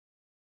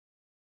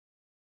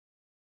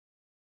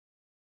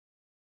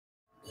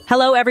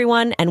Hello,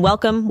 everyone, and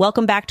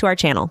welcome back to our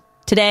channel.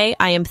 Today,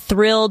 I am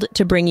thrilled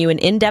to bring you an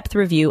in-depth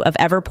review of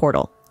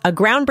Everportal, a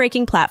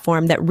groundbreaking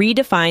platform that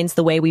redefines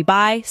the way we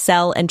buy,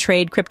 sell, and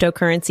trade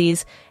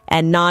cryptocurrencies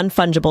and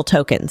non-fungible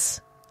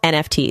tokens,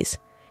 NFTs.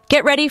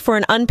 Get ready for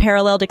an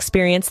unparalleled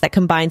experience that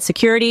combines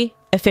security,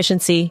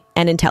 efficiency,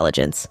 and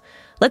intelligence.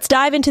 Let's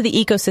dive into the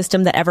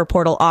ecosystem that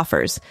Everportal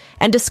offers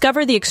and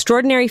discover the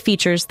extraordinary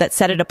features that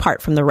set it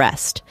apart from the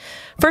rest.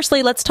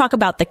 Firstly, let's talk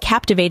about the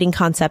captivating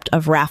concept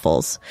of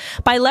raffles.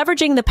 By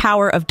leveraging the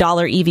power of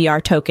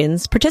 $EVR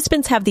tokens,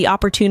 participants have the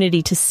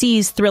opportunity to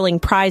seize thrilling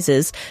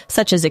prizes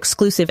such as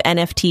exclusive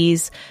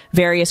NFTs,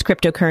 various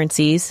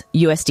cryptocurrencies,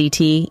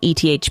 USDT,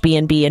 ETH,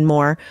 BNB, and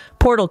more,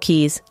 portal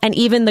keys, and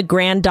even the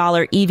grand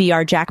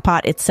 $EVR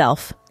jackpot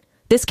itself.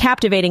 This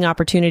captivating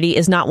opportunity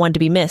is not one to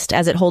be missed,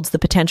 as it holds the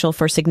potential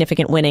for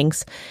significant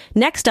winnings.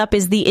 Next up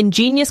is the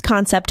ingenious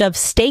concept of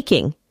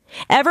staking.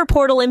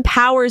 Everportal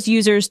empowers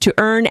users to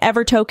earn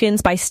Ever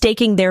tokens by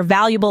staking their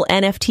valuable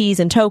NFTs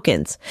and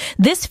tokens.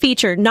 This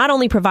feature not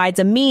only provides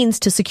a means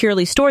to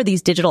securely store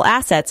these digital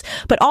assets,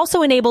 but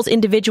also enables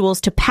individuals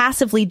to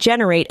passively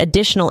generate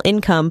additional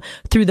income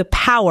through the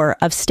power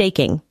of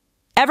staking.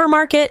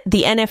 Evermarket,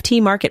 the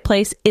NFT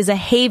marketplace, is a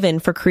haven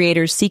for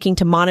creators seeking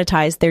to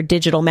monetize their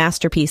digital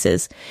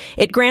masterpieces.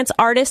 It grants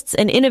artists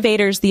and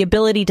innovators the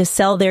ability to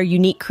sell their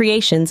unique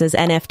creations as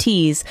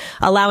NFTs,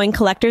 allowing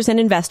collectors and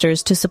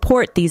investors to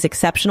support these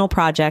exceptional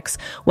projects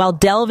while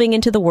delving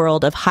into the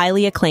world of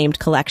highly acclaimed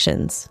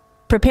collections.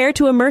 Prepare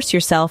to immerse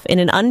yourself in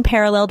an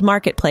unparalleled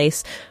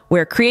marketplace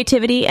where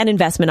creativity and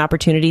investment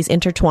opportunities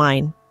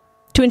intertwine.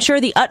 To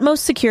ensure the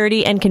utmost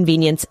security and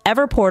convenience,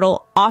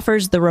 Everportal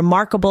offers the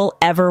remarkable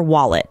Ever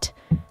Wallet.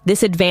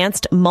 This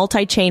advanced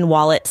multi-chain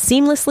wallet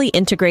seamlessly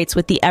integrates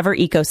with the Ever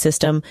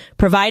ecosystem,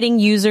 providing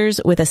users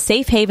with a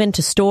safe haven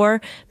to store,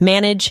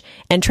 manage,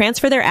 and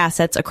transfer their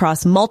assets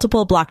across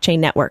multiple blockchain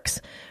networks.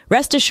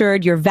 Rest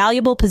assured, your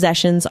valuable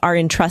possessions are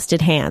in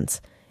trusted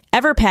hands.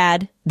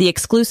 Everpad, the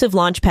exclusive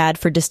launchpad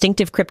for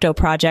distinctive crypto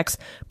projects,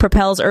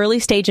 propels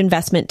early-stage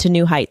investment to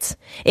new heights.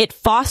 It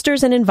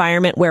fosters an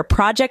environment where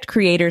project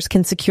creators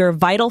can secure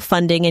vital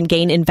funding and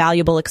gain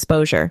invaluable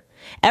exposure.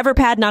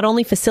 Everpad not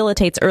only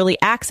facilitates early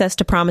access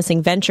to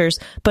promising ventures,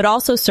 but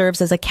also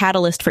serves as a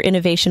catalyst for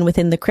innovation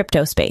within the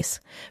crypto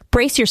space.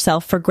 Brace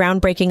yourself for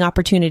groundbreaking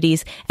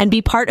opportunities and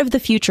be part of the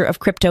future of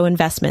crypto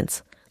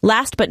investments.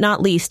 Last but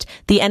not least,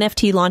 the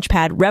NFT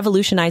Launchpad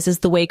revolutionizes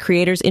the way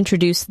creators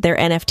introduce their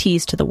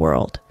NFTs to the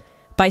world.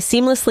 By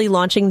seamlessly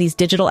launching these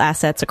digital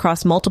assets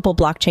across multiple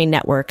blockchain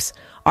networks,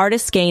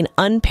 artists gain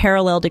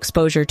unparalleled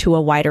exposure to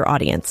a wider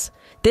audience.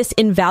 This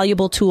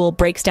invaluable tool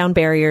breaks down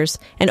barriers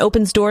and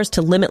opens doors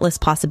to limitless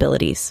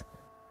possibilities.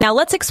 Now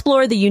let's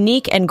explore the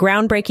unique and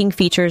groundbreaking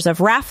features of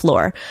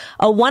Rafflor,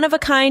 a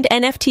one-of-a-kind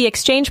NFT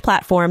exchange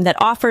platform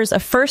that offers a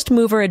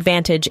first-mover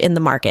advantage in the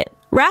market.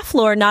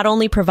 Rafflor not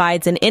only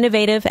provides an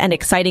innovative and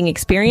exciting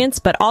experience,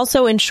 but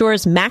also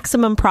ensures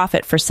maximum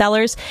profit for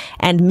sellers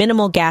and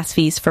minimal gas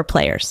fees for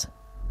players.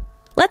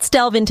 Let's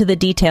delve into the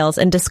details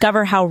and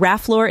discover how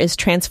Rafflor is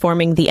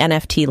transforming the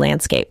NFT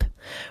landscape.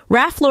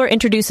 Rafflor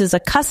introduces a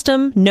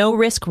custom,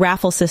 no-risk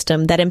raffle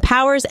system that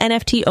empowers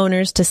NFT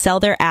owners to sell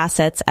their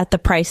assets at the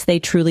price they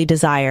truly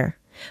desire.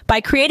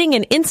 By creating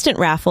an instant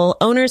raffle,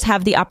 owners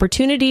have the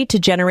opportunity to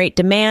generate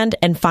demand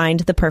and find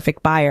the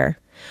perfect buyer.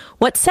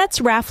 What sets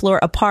Rafflor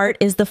apart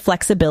is the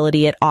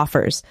flexibility it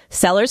offers.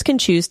 Sellers can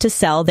choose to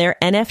sell their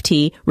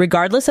NFT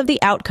regardless of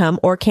the outcome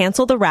or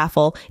cancel the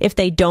raffle if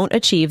they don't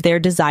achieve their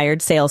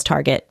desired sales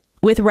target.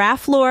 With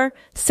Rafflor,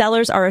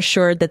 sellers are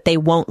assured that they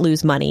won't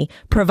lose money,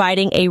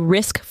 providing a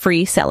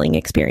risk-free selling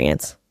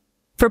experience.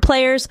 For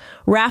players,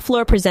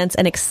 Rafflor presents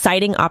an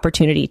exciting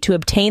opportunity to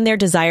obtain their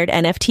desired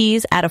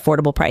NFTs at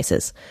affordable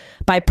prices.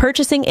 By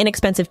purchasing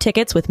inexpensive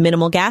tickets with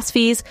minimal gas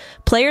fees,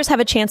 players have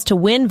a chance to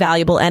win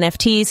valuable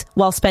NFTs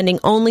while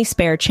spending only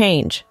spare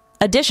change.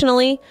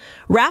 Additionally,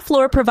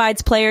 Rafflor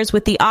provides players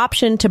with the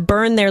option to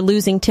burn their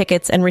losing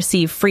tickets and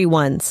receive free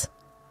ones,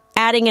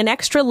 adding an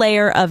extra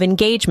layer of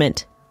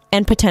engagement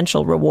and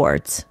potential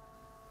rewards.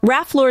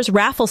 Rafflor's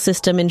raffle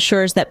system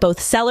ensures that both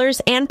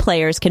sellers and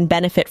players can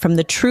benefit from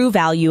the true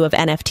value of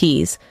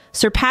NFTs,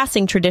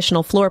 surpassing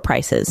traditional floor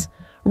prices.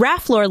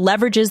 Rafflor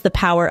leverages the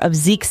power of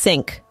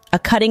ZeekSync, a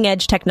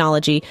cutting-edge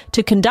technology,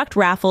 to conduct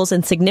raffles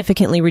and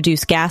significantly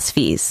reduce gas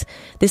fees.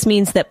 This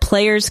means that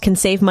players can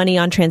save money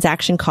on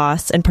transaction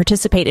costs and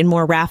participate in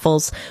more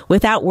raffles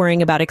without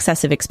worrying about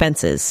excessive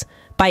expenses.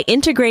 By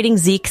integrating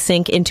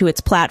ZeekSync into its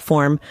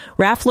platform,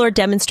 Rafflor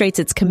demonstrates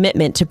its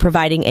commitment to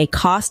providing a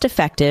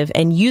cost-effective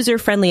and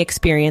user-friendly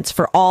experience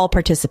for all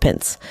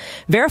participants.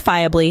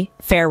 Verifiably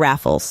fair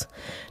raffles.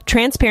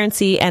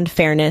 Transparency and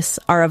fairness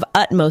are of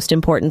utmost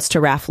importance to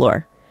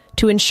Rafflor.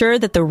 To ensure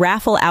that the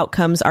raffle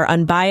outcomes are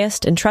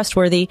unbiased and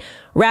trustworthy,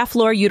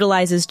 Rafflor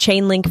utilizes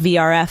Chainlink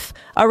VRF,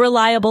 a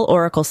reliable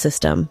oracle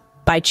system.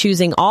 By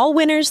choosing all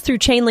winners through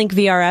Chainlink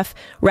VRF,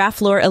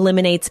 Rafflor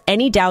eliminates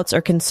any doubts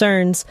or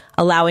concerns,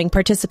 allowing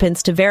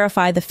participants to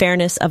verify the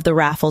fairness of the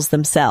raffles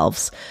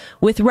themselves.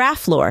 With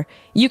Rafflor,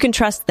 you can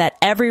trust that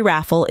every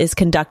raffle is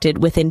conducted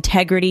with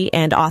integrity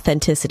and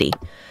authenticity.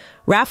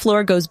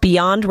 Rafflor goes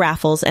beyond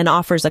raffles and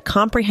offers a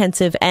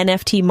comprehensive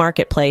NFT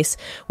marketplace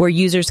where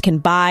users can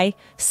buy,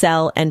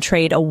 sell, and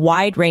trade a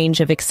wide range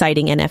of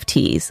exciting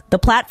NFTs. The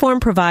platform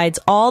provides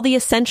all the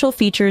essential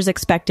features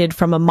expected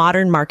from a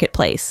modern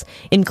marketplace,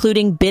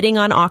 including bidding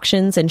on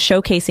auctions and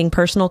showcasing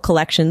personal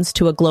collections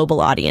to a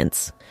global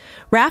audience.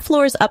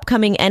 Rafflor's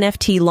upcoming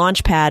NFT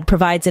Launchpad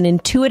provides an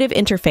intuitive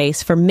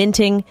interface for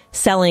minting,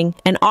 selling,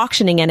 and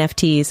auctioning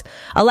NFTs,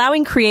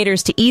 allowing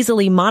creators to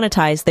easily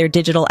monetize their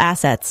digital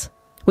assets.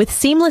 With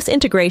seamless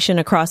integration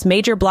across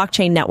major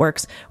blockchain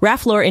networks,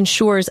 Rafflor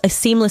ensures a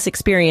seamless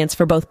experience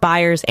for both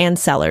buyers and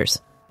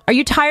sellers. Are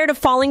you tired of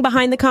falling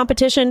behind the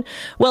competition?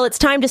 Well, it's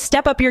time to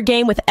step up your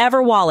game with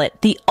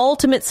EverWallet, the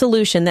ultimate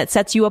solution that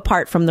sets you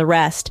apart from the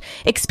rest.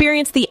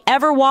 Experience the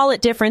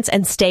EverWallet difference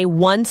and stay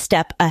one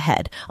step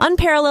ahead.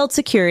 Unparalleled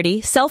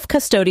security,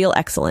 self-custodial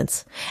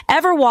excellence.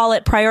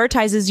 EverWallet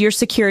prioritizes your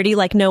security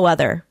like no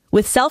other.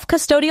 With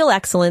self-custodial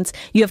excellence,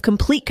 you have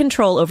complete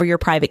control over your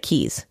private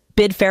keys.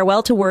 Bid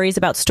farewell to worries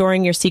about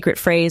storing your secret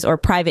phrase or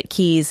private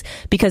keys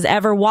because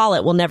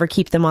EverWallet will never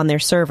keep them on their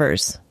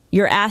servers.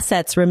 Your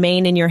assets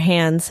remain in your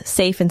hands,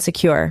 safe and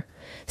secure.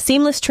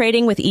 Seamless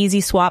trading with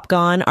easy swap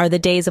gone are the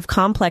days of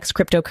complex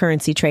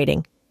cryptocurrency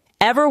trading.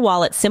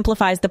 EverWallet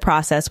simplifies the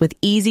process with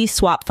easy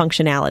swap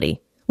functionality.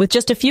 With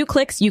just a few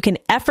clicks, you can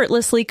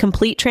effortlessly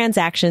complete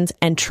transactions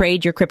and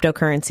trade your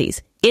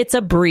cryptocurrencies. It's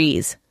a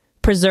breeze.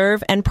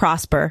 Preserve and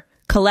prosper.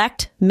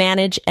 Collect,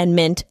 manage, and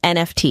mint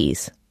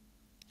NFTs.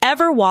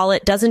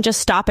 EverWallet doesn't just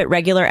stop at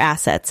regular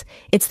assets.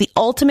 It's the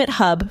ultimate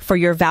hub for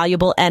your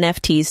valuable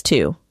NFTs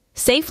too.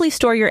 Safely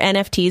store your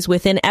NFTs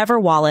within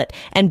EverWallet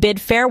and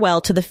bid farewell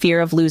to the fear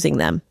of losing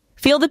them.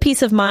 Feel the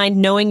peace of mind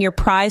knowing your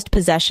prized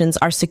possessions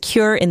are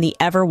secure in the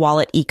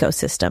EverWallet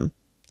ecosystem.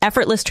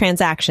 Effortless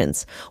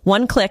transactions.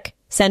 One click,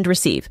 send,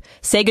 receive.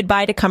 Say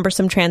goodbye to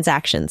cumbersome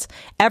transactions.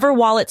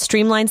 EverWallet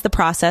streamlines the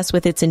process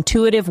with its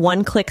intuitive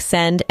one-click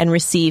send and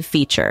receive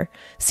feature.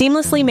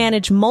 Seamlessly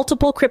manage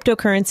multiple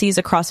cryptocurrencies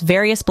across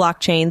various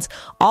blockchains,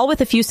 all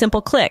with a few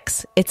simple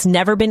clicks. It's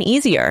never been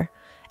easier.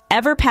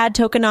 EverPad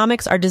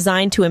tokenomics are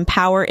designed to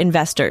empower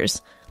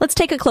investors. Let's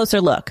take a closer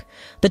look.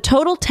 The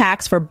total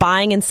tax for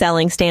buying and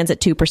selling stands at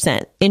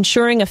 2%,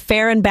 ensuring a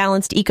fair and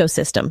balanced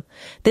ecosystem.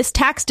 This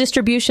tax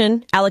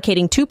distribution,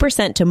 allocating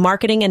 2% to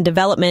marketing and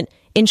development,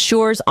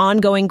 ensures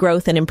ongoing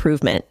growth and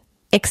improvement.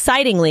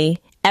 Excitingly,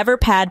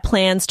 EverPad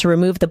plans to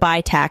remove the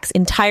buy tax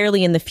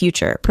entirely in the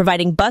future,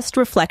 providing bust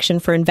reflection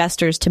for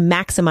investors to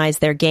maximize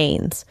their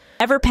gains.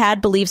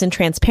 EverPad believes in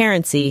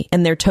transparency,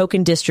 and their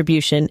token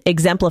distribution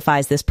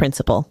exemplifies this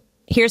principle.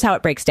 Here's how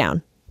it breaks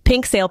down.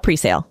 Pink sale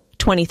pre-sale,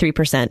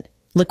 23%.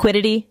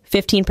 Liquidity,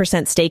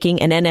 15%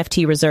 staking and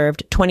NFT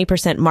reserved,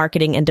 20%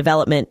 marketing and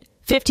development,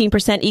 15%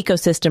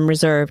 ecosystem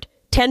reserved,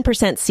 10%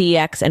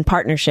 CX and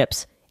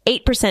partnerships,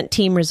 8%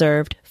 team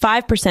reserved,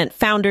 5%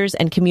 founders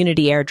and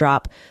community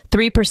airdrop,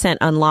 3%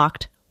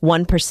 unlocked,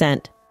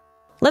 1%.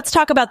 Let's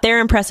talk about their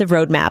impressive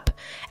roadmap.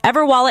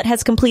 EverWallet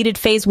has completed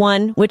Phase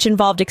 1, which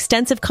involved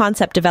extensive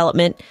concept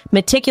development,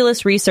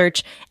 meticulous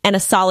research, and a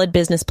solid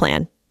business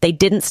plan. They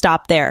didn't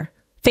stop there.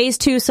 Phase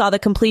 2 saw the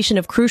completion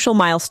of crucial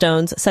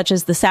milestones such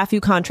as the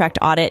SAFU contract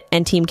audit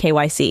and Team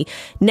KYC.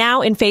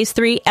 Now in Phase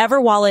 3,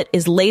 EverWallet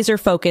is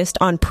laser-focused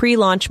on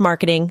pre-launch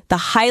marketing, the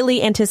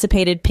highly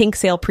anticipated Pink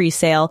Sale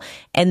pre-sale,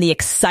 and the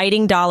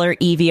exciting dollar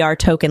EVR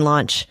token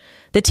launch.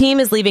 The team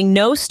is leaving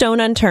no stone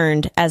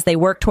unturned as they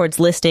work towards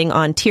listing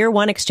on Tier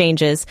 1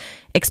 exchanges,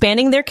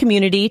 expanding their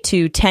community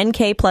to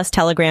 10K plus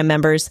Telegram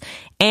members,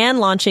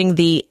 and launching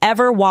the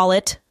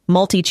EverWallet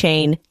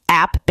multi-chain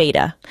app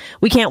beta.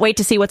 We can't wait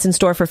to see what's in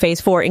store for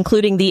Phase 4,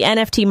 including the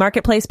NFT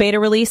Marketplace beta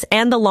release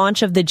and the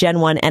launch of the Gen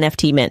 1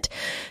 NFT Mint.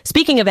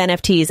 Speaking of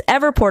NFTs,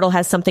 Everportal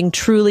has something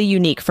truly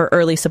unique for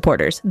early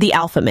supporters, the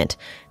Alpha Mint.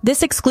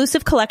 This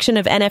exclusive collection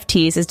of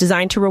NFTs is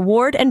designed to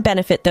reward and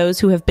benefit those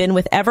who have been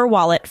with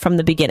EverWallet from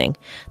the beginning.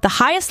 The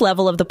highest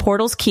level of the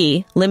portal's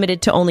key,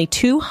 limited to only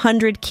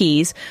 200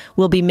 keys,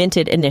 will be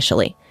minted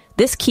initially.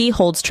 This key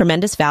holds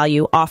tremendous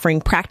value, offering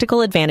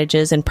practical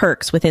advantages and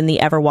perks within the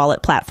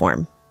EverWallet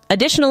platform.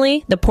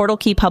 Additionally, the Portal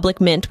Key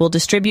Public Mint will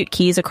distribute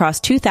keys across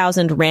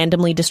 2,000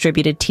 randomly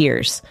distributed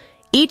tiers.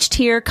 Each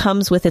tier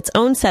comes with its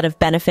own set of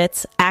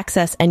benefits,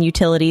 access, and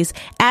utilities,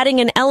 adding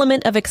an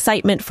element of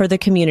excitement for the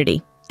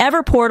community.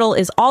 Everportal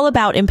is all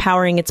about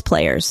empowering its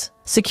players.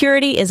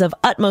 Security is of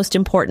utmost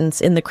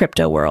importance in the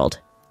crypto world,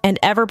 and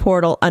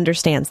Everportal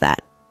understands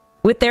that.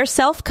 With their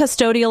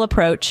self-custodial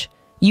approach,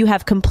 you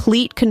have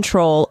complete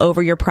control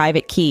over your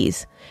private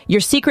keys. Your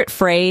secret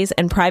phrase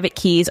and private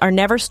keys are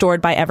never stored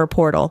by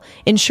Everportal,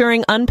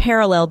 ensuring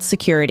unparalleled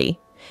security.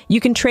 You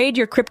can trade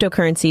your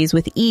cryptocurrencies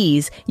with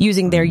ease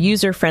using their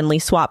user-friendly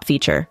swap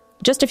feature.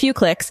 Just a few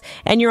clicks,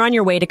 and you're on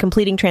your way to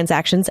completing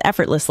transactions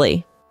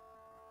effortlessly.